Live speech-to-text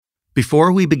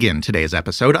Before we begin today's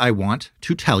episode, I want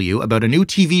to tell you about a new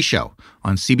TV show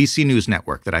on CBC News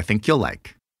Network that I think you'll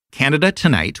like. Canada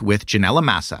Tonight with Janella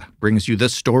Massa brings you the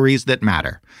stories that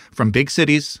matter, from big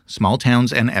cities, small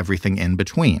towns, and everything in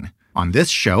between. On this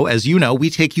show, as you know, we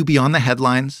take you beyond the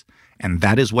headlines, and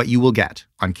that is what you will get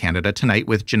on Canada Tonight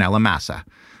with Janella Massa.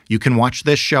 You can watch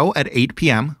this show at 8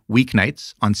 p.m.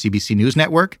 weeknights on CBC News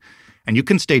Network, and you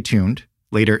can stay tuned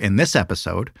later in this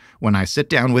episode when I sit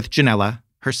down with Janella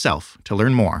herself to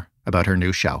learn more about her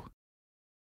new show.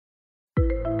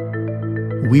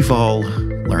 We've all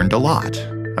learned a lot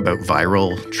about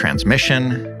viral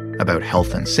transmission, about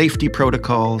health and safety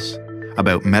protocols,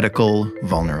 about medical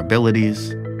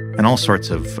vulnerabilities, and all sorts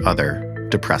of other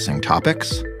depressing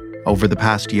topics over the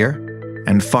past year.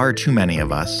 And far too many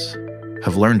of us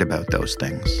have learned about those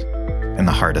things in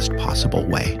the hardest possible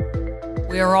way.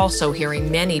 We are also hearing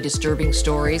many disturbing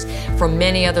stories from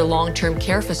many other long-term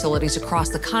care facilities across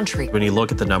the country. When you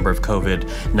look at the number of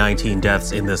COVID-19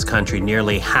 deaths in this country,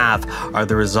 nearly half are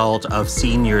the result of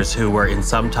seniors who were in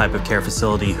some type of care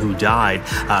facility who died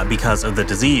because of the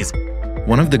disease.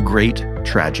 One of the great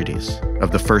tragedies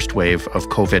of the first wave of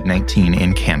COVID-19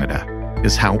 in Canada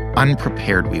is how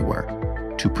unprepared we were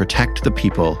to protect the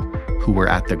people who were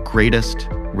at the greatest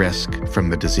risk from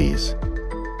the disease.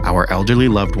 Our elderly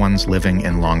loved ones living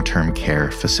in long-term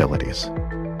care facilities.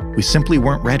 We simply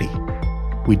weren't ready.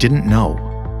 We didn't know.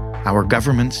 Our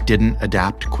governments didn't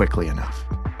adapt quickly enough,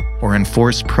 or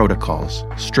enforce protocols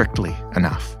strictly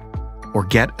enough, or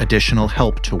get additional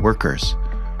help to workers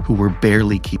who were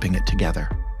barely keeping it together.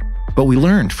 But we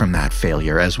learned from that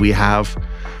failure, as we have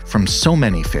from so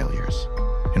many failures.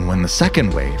 And when the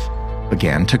second wave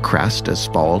began to crest as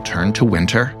fall turned to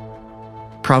winter,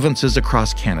 provinces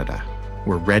across Canada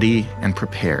were ready and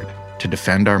prepared to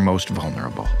defend our most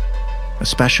vulnerable,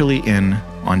 especially in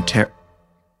Ontario.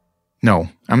 No,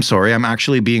 I'm sorry, I'm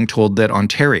actually being told that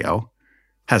Ontario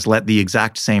has let the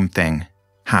exact same thing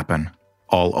happen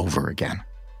all over again,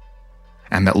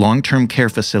 and that long-term care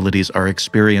facilities are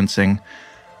experiencing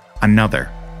another,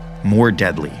 more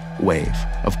deadly wave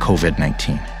of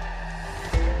COVID-19.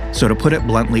 So to put it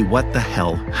bluntly, what the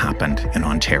hell happened in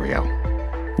Ontario?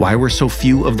 Why were so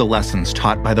few of the lessons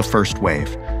taught by the first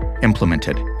wave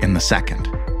implemented in the second?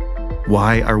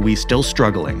 Why are we still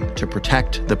struggling to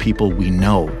protect the people we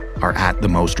know are at the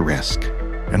most risk?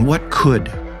 And what could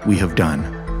we have done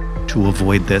to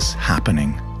avoid this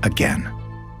happening again?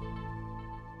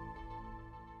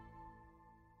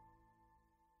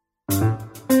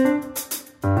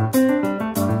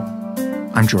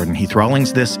 I'm Jordan Heath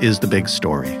Rawlings. This is The Big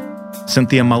Story.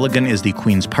 Cynthia Mulligan is the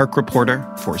Queen's Park reporter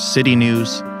for City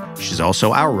News. She's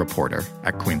also our reporter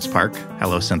at Queen's Park.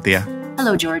 Hello, Cynthia.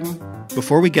 Hello, Jordan.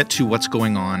 Before we get to what's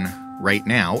going on right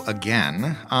now,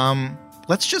 again,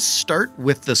 let's just start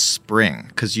with the spring,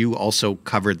 because you also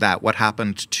covered that. What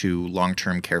happened to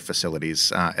long-term care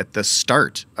facilities at the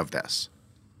start of this?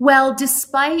 Well,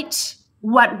 despite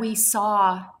what we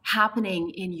saw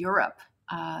happening in Europe,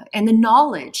 and the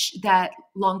knowledge that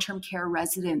long-term care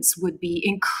residents would be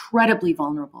incredibly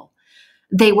vulnerable,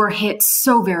 they were hit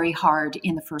so very hard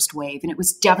in the first wave, and it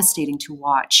was devastating to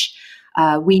watch.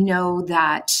 We know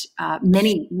that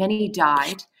many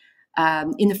died.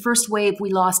 In the first wave,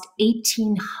 we lost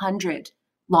 1,800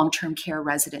 long-term care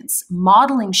residents.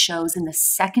 Modeling shows in the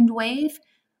second wave,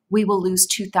 we will lose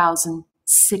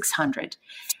 2,600.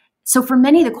 So for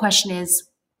many, the question is,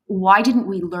 why didn't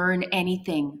we learn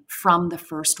anything from the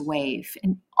first wave?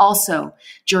 And also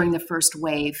during the first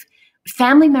wave,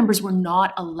 family members were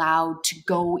not allowed to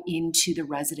go into the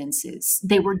residences.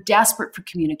 They were desperate for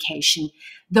communication.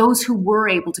 Those who were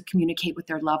able to communicate with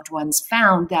their loved ones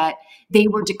found that they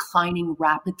were declining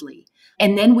rapidly.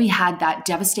 And then we had that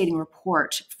devastating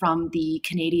report from the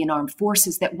Canadian Armed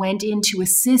Forces that went in to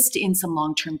assist in some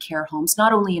long-term care homes,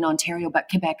 not only in Ontario, but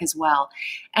Quebec as well.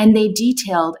 And they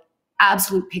detailed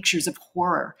absolute pictures of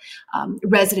horror,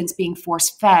 residents being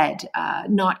force-fed,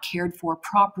 not cared for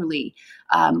properly,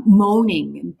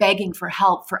 moaning and begging for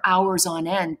help for hours on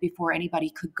end before anybody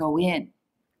could go in.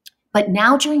 But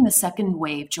now during the second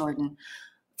wave, Jordan,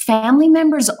 family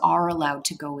members are allowed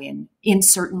to go in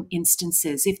certain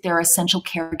instances if they're essential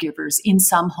caregivers in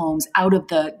some homes out of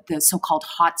the so-called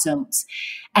hot zones.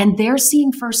 And they're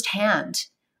seeing firsthand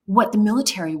what the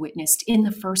military witnessed in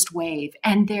the first wave,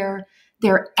 and they're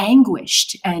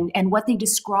anguished, and what they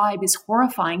describe is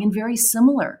horrifying and very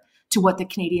similar to what the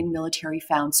Canadian military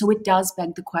found. So it does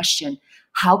beg the question,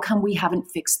 how come we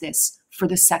haven't fixed this for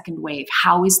the second wave?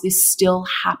 How is this still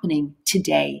happening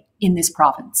today in this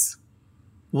province?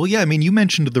 Well, yeah, I mean, you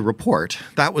mentioned the report.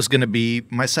 That was going to be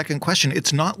my second question.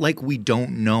 It's not like we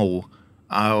don't know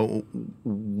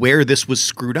where this was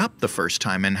screwed up the first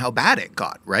time and how bad it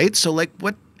got, right? So like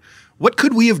what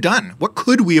could we have done? What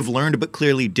could we have learned but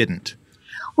clearly didn't?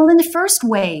 Well, in the first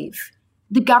wave,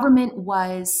 the government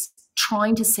was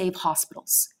trying to save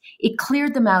hospitals. It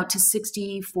cleared them out to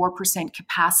 64%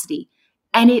 capacity.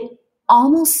 And it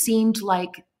almost seemed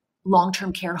like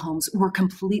long-term care homes were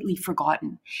completely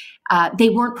forgotten. They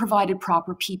weren't provided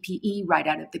proper PPE right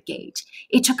out of the gate.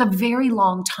 It took a very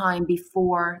long time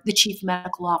before the chief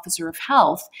medical officer of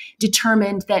health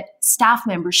determined that staff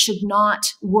members should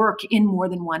not work in more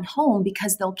than one home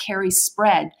because they'll carry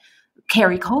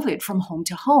COVID from home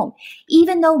to home.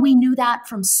 Even though we knew that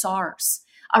from SARS,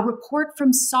 a report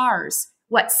from SARS,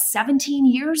 17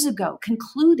 years ago,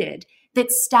 concluded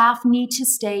that staff need to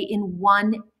stay in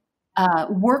one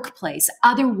workplace.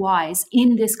 Otherwise,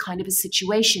 in this kind of a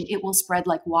situation, it will spread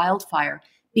like wildfire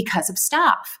because of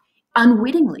staff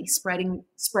unwittingly spreading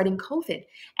COVID.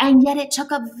 And yet it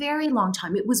took a very long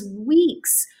time. It was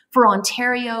weeks for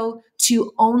Ontario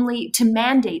to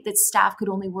mandate that staff could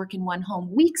only work in one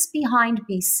home, weeks behind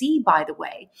BC, by the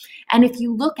way. And if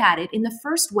you look at it, in the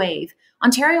first wave,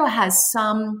 Ontario has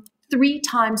some 3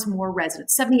 times more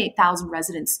residents, 78,000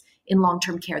 residents in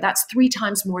long-term care. That's 3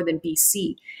 times more than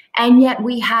BC. And yet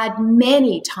we had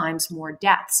many times more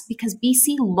deaths because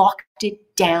BC locked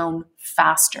it down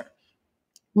faster.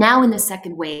 Now in the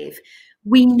second wave,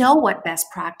 we know what best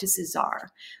practices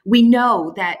are. We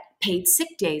know that paid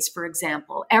sick days, for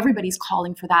example, everybody's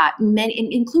calling for that,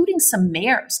 including some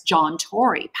mayors, John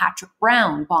Tory, Patrick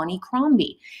Brown, Bonnie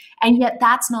Crombie. And yet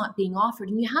that's not being offered.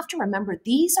 And you have to remember,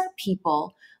 these are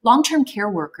people, long-term care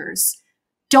workers,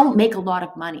 don't make a lot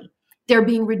of money. They're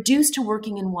being reduced to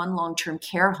working in one long-term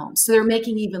care home. So they're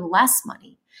making even less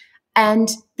money. And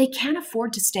they can't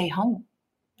afford to stay home.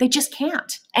 They just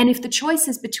can't. And if the choice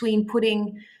is between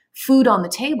putting food on the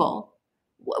table,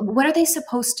 what are they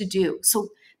supposed to do? So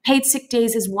paid sick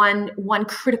days is one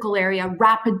critical area.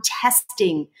 Rapid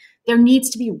testing. There needs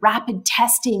to be rapid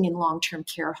testing in long-term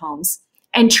care homes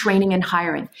and training and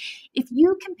hiring. If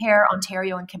you compare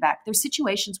Ontario and Quebec, their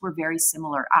situations were very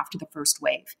similar after the first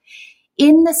wave.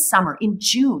 In the summer, in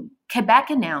June, Quebec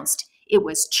announced it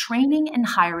was training and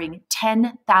hiring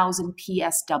 10,000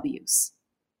 PSWs.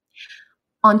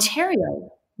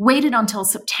 Ontario waited until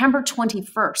September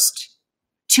 21st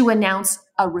to announce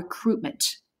a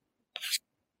recruitment.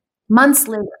 Months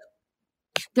later,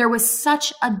 there was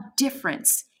such a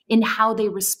difference in how they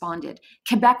responded.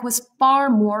 Quebec was far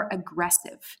more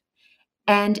aggressive,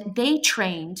 and they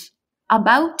trained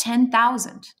about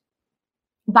 10,000.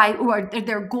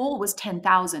 Their goal was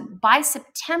 10,000. By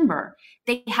September,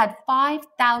 they had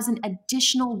 5,000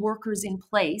 additional workers in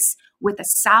place with a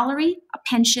salary, a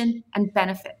pension, and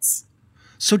benefits.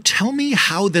 So tell me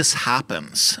how this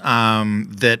happens,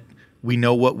 that we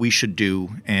know what we should do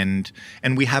and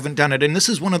we haven't done it. And this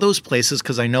is one of those places,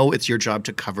 because I know it's your job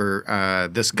to cover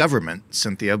this government,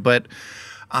 Cynthia, but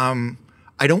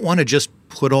I don't want to just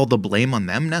put all the blame on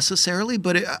them necessarily,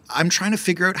 but I'm trying to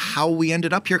figure out how we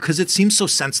ended up here because it seems so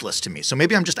senseless to me. So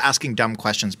maybe I'm just asking dumb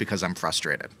questions because I'm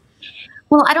frustrated.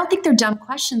 Well, I don't think they're dumb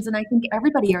questions, and I think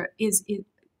everyone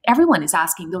is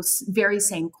asking those very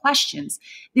same questions.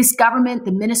 This government,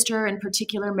 the minister in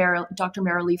particular, Dr.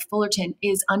 Marilee Fullerton,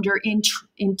 is under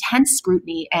intense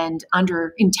scrutiny and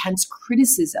under intense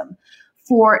criticism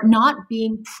for not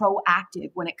being proactive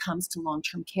when it comes to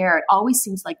long-term care. It always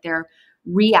seems like they're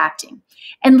reacting.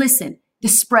 And listen, the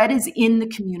spread is in the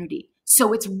community.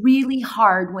 So it's really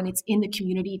hard when it's in the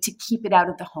community to keep it out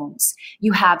of the homes.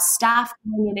 You have staff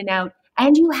going in and out,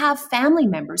 and you have family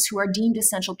members who are deemed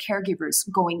essential caregivers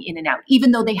going in and out,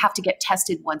 even though they have to get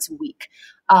tested once a week.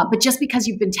 But just because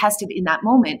you've been tested in that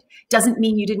moment doesn't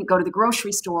mean you didn't go to the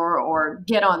grocery store or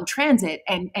get on transit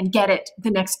and get it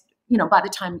the next, by the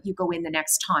time you go in the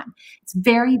next time. It's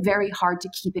very, very hard to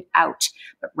keep it out.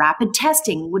 But rapid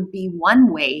testing would be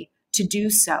one way to do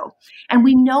so. And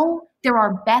we know there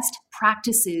are best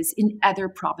practices in other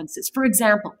provinces. For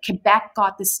example, Quebec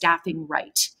got the staffing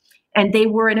right, and they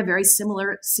were in a very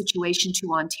similar situation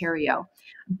to Ontario.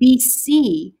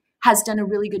 BC has done a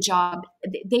really good job.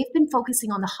 They've been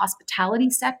focusing on the hospitality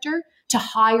sector to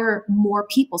hire more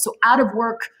people. So out of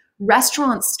work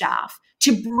restaurant staff,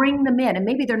 to bring them in. And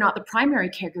maybe they're not the primary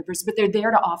caregivers, but they're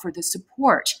there to offer the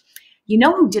support. You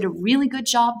know who did a really good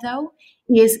job, though,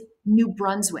 is New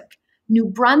Brunswick. New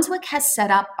Brunswick has set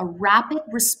up a rapid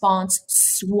response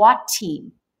SWAT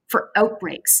team for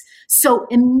outbreaks. So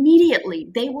immediately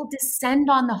they will descend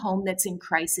on the home that's in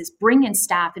crisis, bring in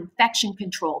staff, infection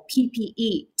control,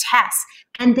 PPE, tests,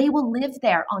 and they will live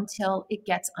there until it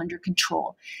gets under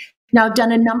control. Now, I've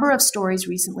done a number of stories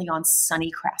recently on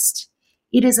Sunnycrest.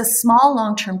 It is a small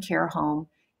long-term care home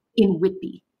in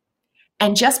Whitby.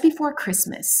 And just before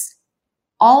Christmas,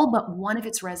 all but one of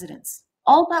its residents,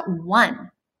 all but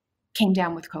one, came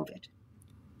down with COVID.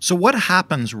 So what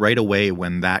happens right away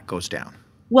when that goes down?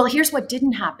 Well, here's what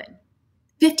didn't happen.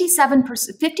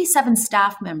 57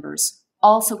 staff members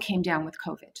also came down with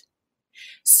COVID.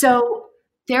 So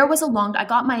there was I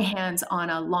got my hands on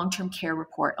a long-term care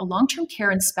report. A long-term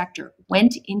care inspector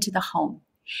went into the home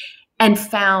and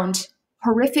found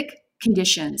horrific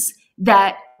conditions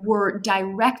that were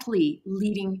directly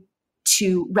leading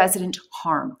to resident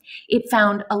harm. It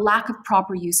found a lack of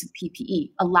proper use of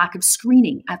PPE, a lack of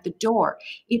screening at the door.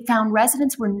 It found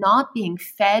residents were not being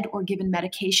fed or given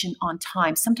medication on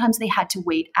time. Sometimes they had to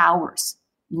wait hours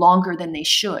longer than they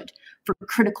should for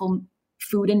critical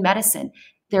food and medicine.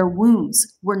 Their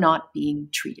wounds were not being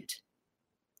treated.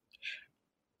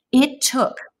 It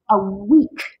took a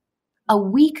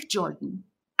week, Jordan,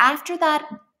 after that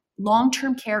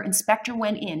long-term care inspector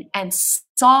went in and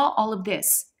saw all of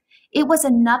this. It was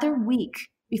another week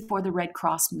before the Red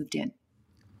Cross moved in.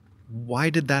 Why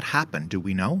did that happen? Do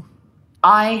we know?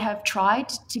 I have tried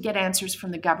to get answers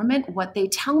from the government. What they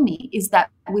tell me is that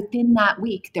within that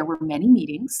week, there were many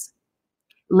meetings.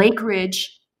 Lake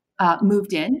Ridge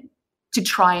moved in to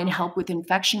try and help with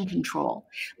infection control.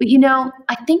 But,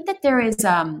 I think that there is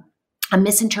a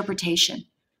misinterpretation.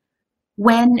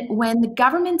 When the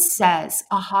government says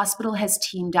a hospital has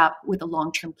teamed up with a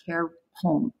long-term care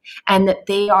home and that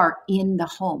they are in the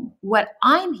home, what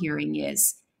I'm hearing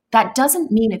is that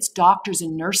doesn't mean it's doctors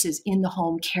and nurses in the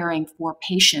home caring for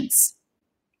patients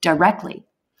directly.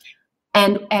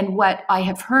 And what I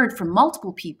have heard from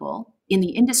multiple people in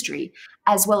the industry,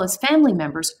 as well as family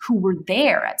members who were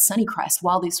there at Sunnycrest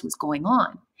while this was going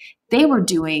on, they were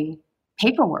doing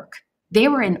paperwork. They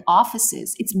were in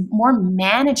offices. It's more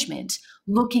management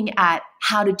looking at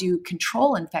how to do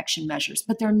control infection measures,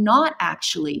 but they're not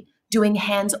actually doing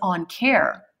hands-on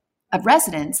care of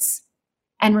residents.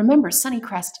 And remember,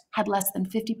 Sunnycrest had less than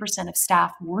 50% of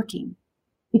staff working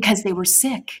because they were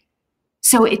sick.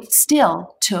 So it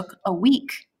still took a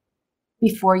week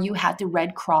before you had the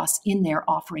Red Cross in there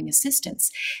offering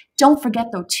assistance. Don't forget,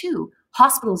 though, too,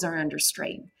 hospitals are under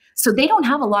strain. So they don't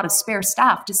have a lot of spare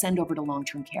staff to send over to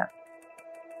long-term care.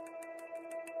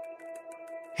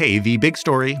 Hey, the big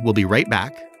story will be right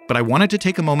back, but I wanted to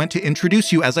take a moment to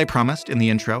introduce you, as I promised in the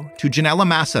intro, to Janella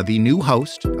Massa, the new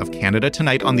host of Canada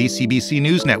Tonight on the CBC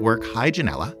News Network. Hi,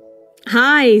 Janella.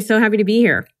 Hi, so happy to be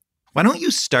here. Why don't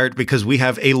you start, because we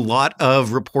have a lot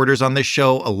of reporters on this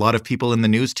show, a lot of people in the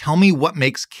news. Tell me what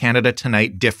makes Canada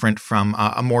Tonight different from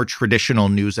a more traditional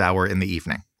news hour in the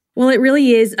evening. Well, it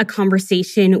really is a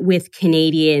conversation with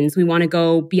Canadians. We want to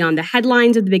go beyond the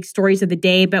headlines of the big stories of the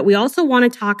day, but we also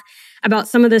want to talk about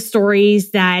some of the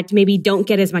stories that maybe don't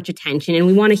get as much attention. And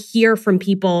we want to hear from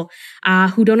people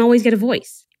who don't always get a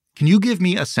voice. Can you give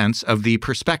me a sense of the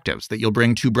perspectives that you'll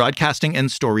bring to broadcasting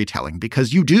and storytelling?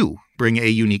 Because you do bring a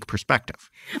unique perspective.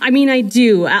 I mean, I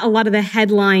do. A lot of the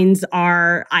headlines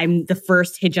are, I'm the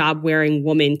first hijab-wearing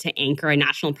woman to anchor a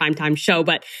national primetime show.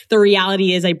 But the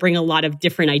reality is I bring a lot of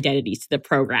different identities to the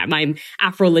program. I'm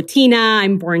Afro-Latina.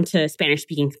 I'm born to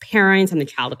Spanish-speaking parents. I'm the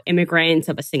child of immigrants,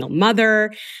 of a single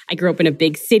mother. I grew up in a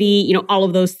big city. All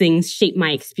of those things shape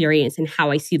my experience and how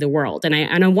I see the world. And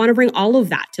I want to bring all of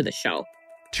that to the show.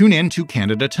 Tune in to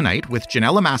Canada Tonight with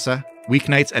Janella Massa,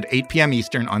 weeknights at 8 p.m.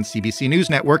 Eastern on CBC News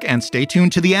Network, and stay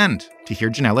tuned to the end to hear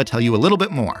Janella tell you a little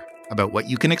bit more about what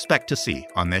you can expect to see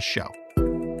on this show.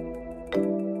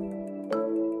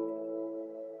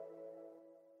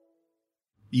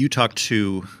 You talked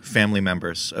to family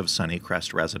members of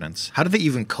Sunnycrest residents. How do they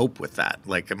even cope with that?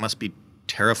 It must be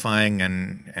terrifying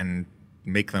and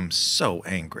make them so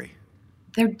angry.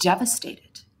 They're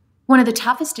devastated. One of the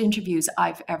toughest interviews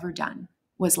I've ever done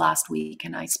was last week,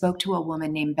 and I spoke to a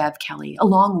woman named Bev Kelly,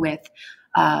 along with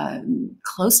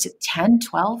close to 10,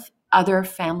 12 other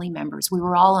family members. We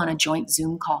were all on a joint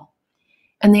Zoom call,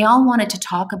 and they all wanted to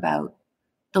talk about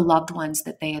the loved ones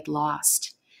that they had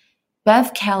lost.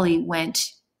 Bev Kelly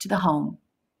went to the home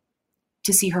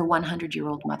to see her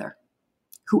 100-year-old mother,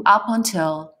 who up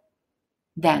until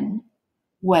then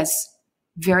was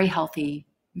very healthy,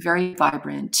 very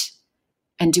vibrant,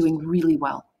 and doing really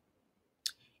well.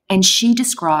 And she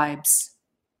describes,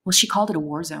 she called it a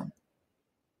war zone.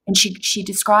 And she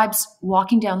describes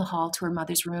walking down the hall to her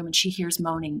mother's room, and she hears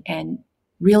moaning and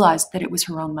realized that it was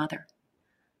her own mother.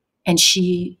 And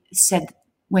she said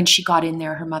when she got in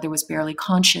there, her mother was barely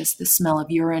conscious. The smell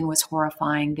of urine was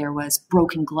horrifying. There was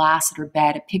broken glass at her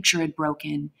bed. A picture had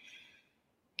broken.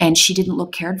 And she didn't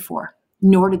look cared for,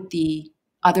 nor did the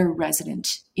other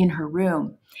resident in her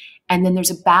room. And then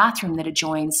there's a bathroom that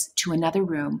adjoins to another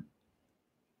room.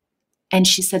 And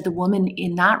she said the woman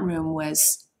in that room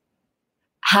was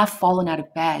half fallen out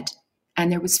of bed,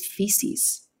 and there was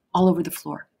feces all over the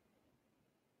floor.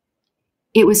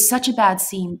 It was such a bad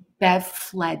scene. Bev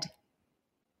fled.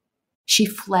 She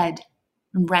fled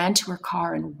and ran to her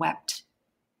car and wept.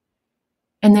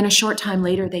 And then a short time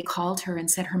later, they called her and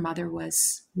said her mother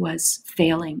was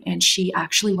failing, and she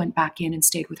actually went back in and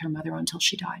stayed with her mother until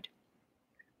she died.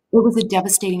 It was a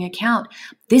devastating account.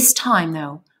 This time,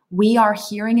 though, we are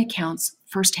hearing accounts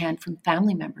firsthand from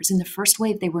family members. In the first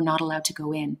wave, they were not allowed to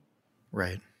go in.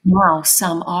 Right. Now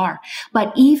some are.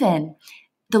 But even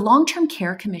the Long-Term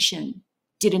Care Commission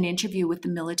did an interview with the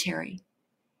military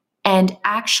and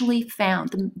actually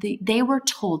found, they were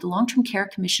told, the Long-Term Care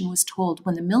Commission was told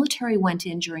when the military went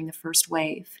in during the first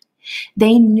wave,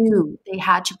 they knew they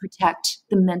had to protect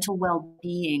the mental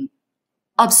well-being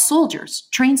of soldiers,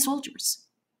 trained soldiers,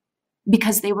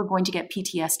 because they were going to get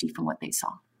PTSD from what they saw.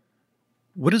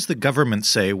 What does the government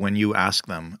say when you ask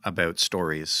them about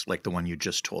stories like the one you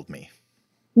just told me?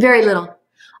 Very little.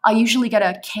 I usually get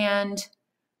a canned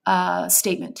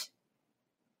statement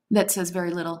that says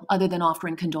very little, other than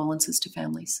offering condolences to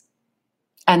families.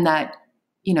 And that,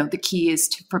 the key is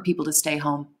for people to stay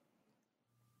home.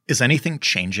 Is anything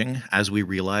changing as we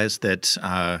realize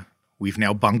that we've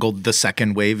now bungled the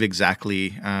second wave exactly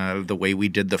the way we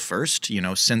did the first?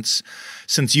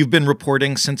 Since you've been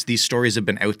reporting, since these stories have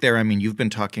been out there, I mean, you've been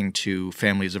talking to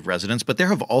families of residents, but there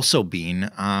have also been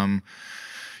a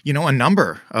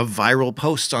number of viral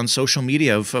posts on social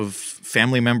media of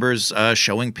family members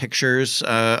showing pictures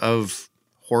of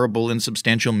horrible,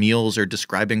 insubstantial meals or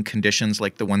describing conditions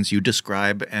like the ones you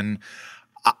describe. And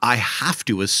I have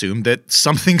to assume that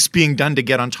something's being done to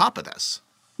get on top of this.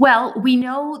 Well, we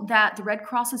know that the Red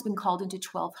Cross has been called into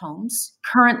 12 homes.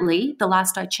 Currently, the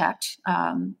last I checked,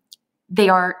 they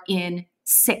are in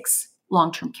 6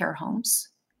 long-term care homes.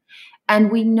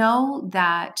 And we know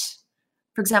that,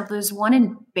 for example, there's one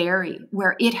in Barrie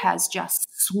where it has just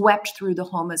swept through the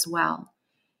home as well.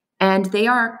 And they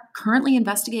are currently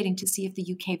investigating to see if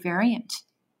the UK variant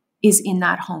is in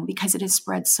that home because it has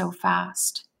spread so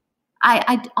fast.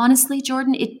 I honestly,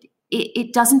 Jordan,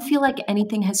 it doesn't feel like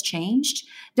anything has changed.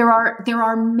 There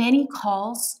are many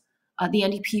calls. The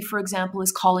NDP, for example,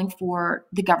 is calling for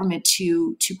the government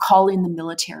to call in the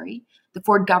military. The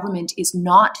Ford government is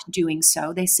not doing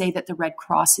so. They say that the Red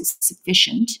Cross is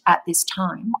sufficient at this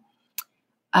time.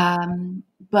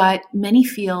 But many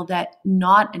feel that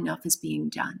not enough is being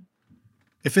done.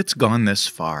 If it's gone this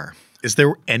far, is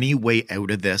there any way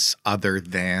out of this other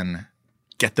than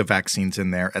get the vaccines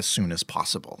in there as soon as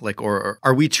possible? Or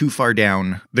are we too far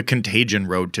down the contagion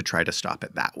road to try to stop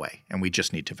it that way? And we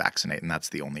just need to vaccinate, and that's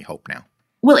the only hope now.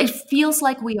 Well, it feels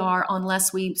like we are,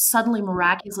 unless we suddenly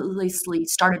miraculously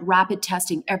started rapid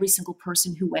testing every single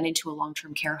person who went into a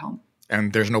long-term care home.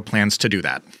 And there's no plans to do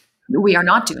that. We are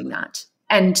not doing that.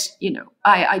 And,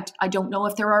 I don't know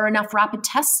if there are enough rapid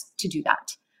tests to do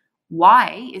that.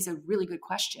 Why is a really good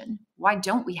question. Why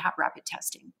don't we have rapid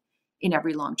testing in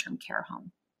every long-term care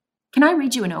home? Can I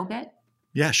read you an obit?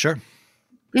 Yeah, sure.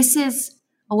 This is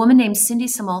a woman named Cindy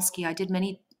Samolsky. I did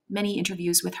many, many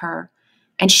interviews with her,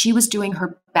 and she was doing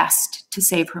her best to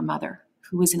save her mother,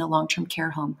 who was in a long-term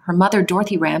care home. Her mother,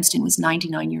 Dorothy Ramsden, was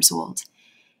 99 years old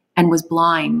and was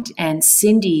blind. And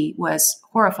Cindy was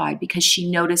horrified because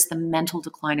she noticed the mental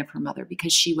decline of her mother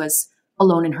because she was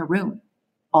alone in her room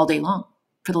all day long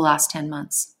for the last 10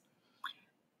 months.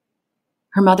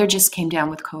 Her mother just came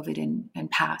down with COVID and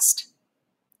passed.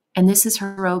 And this is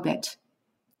her obit.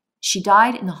 She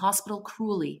died in the hospital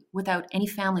cruelly without any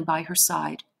family by her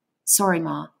side. Sorry,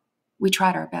 Ma. We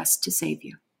tried our best to save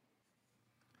you.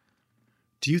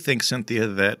 Do you think, Cynthia,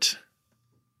 that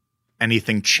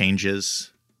anything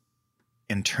changes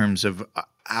in terms of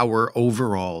our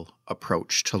overall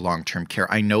approach to long-term care?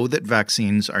 I know that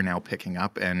vaccines are now picking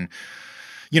up and,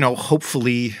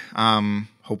 hopefully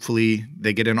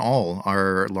they get in all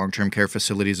our long-term care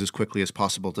facilities as quickly as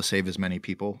possible to save as many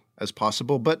people as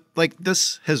possible. But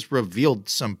this has revealed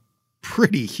some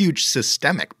pretty huge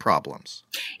systemic problems.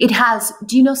 It has.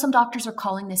 Do you know some doctors are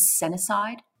calling this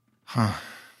senicide? Huh.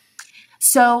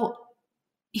 So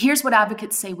here's what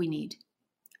advocates say we need.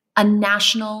 A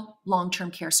national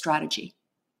long-term care strategy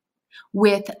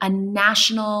with a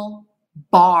national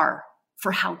bar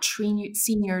for how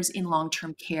seniors in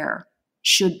long-term care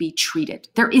should be treated.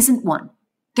 There isn't one.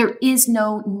 There is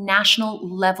no national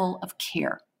level of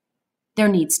care. There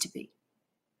needs to be.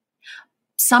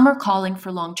 Some are calling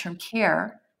for long-term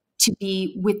care to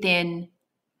be within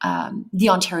the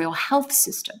Ontario health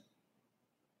system.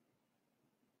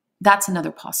 That's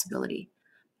another possibility.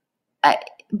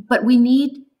 But we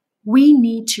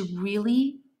need to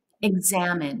really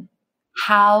examine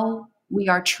how we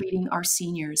are treating our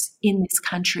seniors in this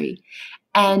country.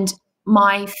 And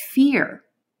my fear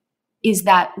is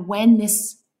that when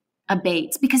this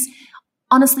abates, because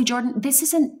honestly, Jordan, this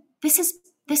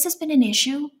has been an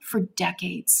issue for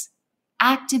decades.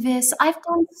 Activists, I've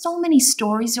done so many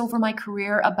stories over my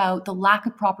career about the lack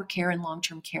of proper care in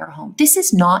long-term care home. This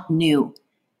is not new.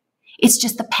 It's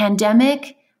just the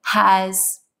pandemic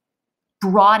has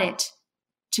brought it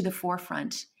to the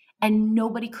forefront, and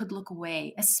nobody could look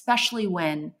away, especially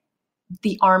when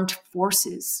the armed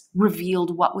forces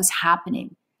revealed what was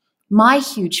happening. My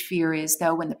huge fear is,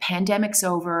 though, when the pandemic's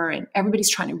over and everybody's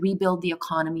trying to rebuild the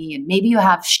economy and maybe you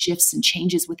have shifts and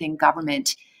changes within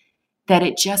government, that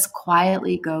it just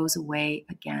quietly goes away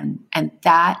again. And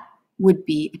that would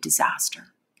be a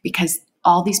disaster because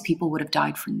all these people would have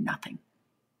died for nothing.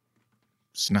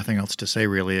 There's nothing else to say,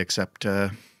 really, except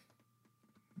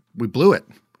we blew it.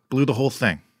 Blew the whole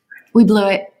thing. We blew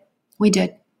it. We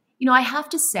did. You know, I have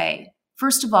to say,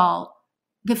 first of all,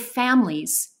 the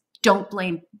families don't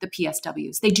blame the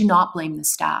PSWs. They do not blame the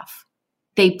staff.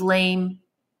 They blame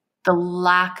the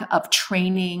lack of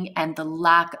training and the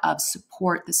lack of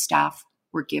support the staff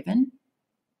were given.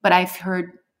 But I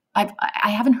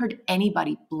haven't heard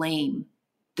anybody blame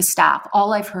the staff.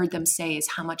 All I've heard them say is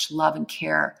how much love and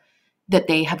care that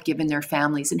they have given their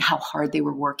families and how hard they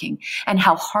were working and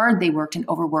how hard they worked and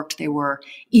overworked they were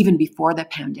even before the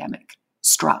pandemic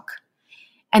struck.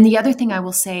 And the other thing I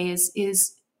will say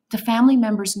is the family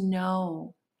members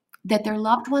know that their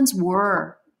loved ones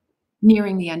were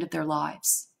nearing the end of their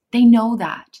lives. They know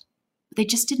that. They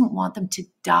just didn't want them to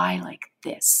die like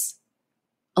this,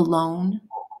 alone,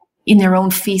 in their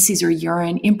own feces or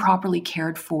urine, improperly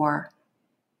cared for,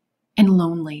 and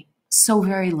lonely, so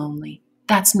very lonely.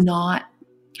 That's not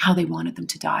how they wanted them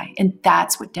to die. And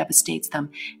that's what devastates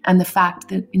them. And the fact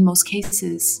that in most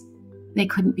cases, they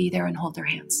couldn't be there and hold their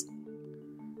hands.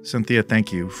 Cynthia,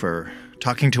 thank you for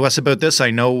talking to us about this.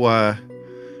 I know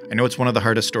it's one of the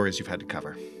hardest stories you've had to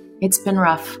cover. It's been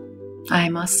rough, I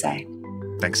must say.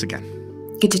 Thanks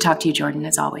again. Good to talk to you, Jordan,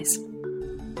 as always.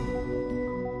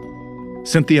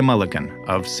 Cynthia Mulligan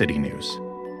of City News.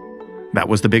 That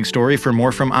was The Big Story. For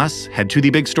more from us, head to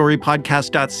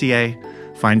thebigstorypodcast.ca.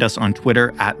 Find us on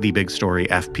Twitter at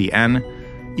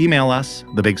TheBigStoryFPN. Email us,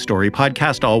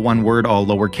 thebigstorypodcast, all one word, all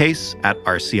lowercase, at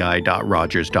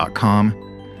rci.rogers.com.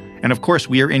 And of course,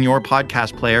 we are in your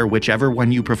podcast player, whichever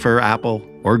one you prefer, Apple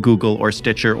or Google or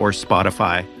Stitcher or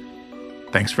Spotify.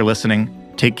 Thanks for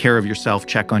listening. Take care of yourself.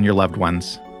 Check on your loved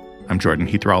ones. I'm Jordan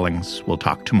Heath Rawlings. We'll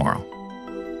talk tomorrow.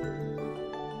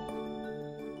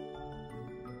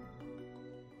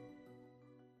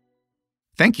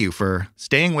 Thank you for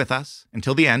staying with us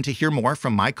until the end to hear more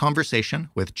from my conversation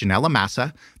with Janella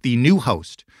Massa, the new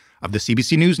host of the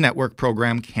CBC News Network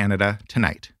program Canada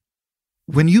Tonight.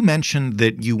 When you mentioned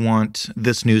that you want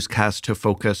this newscast to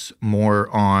focus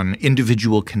more on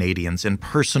individual Canadians and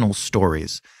personal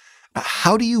stories,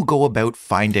 how do you go about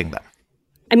finding them?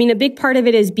 I mean, a big part of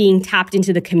it is being tapped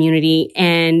into the community,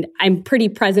 and I'm pretty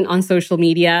present on social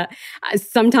media.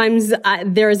 Sometimes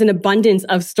there is an abundance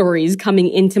of stories coming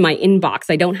into my inbox.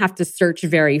 I don't have to search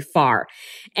very far.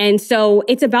 And so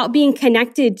it's about being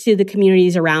connected to the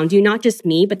communities around you, not just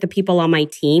me, but the people on my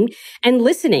team, and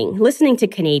listening to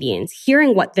Canadians,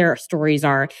 hearing what their stories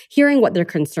are, hearing what their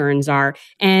concerns are,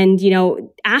 and,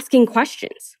 asking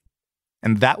questions.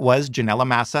 And that was Janella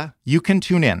Massa. You can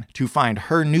tune in to find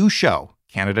her new show,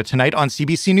 Canada Tonight, on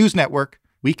CBC News Network,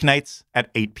 weeknights at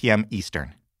 8 p.m.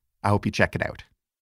 Eastern. I hope you check it out.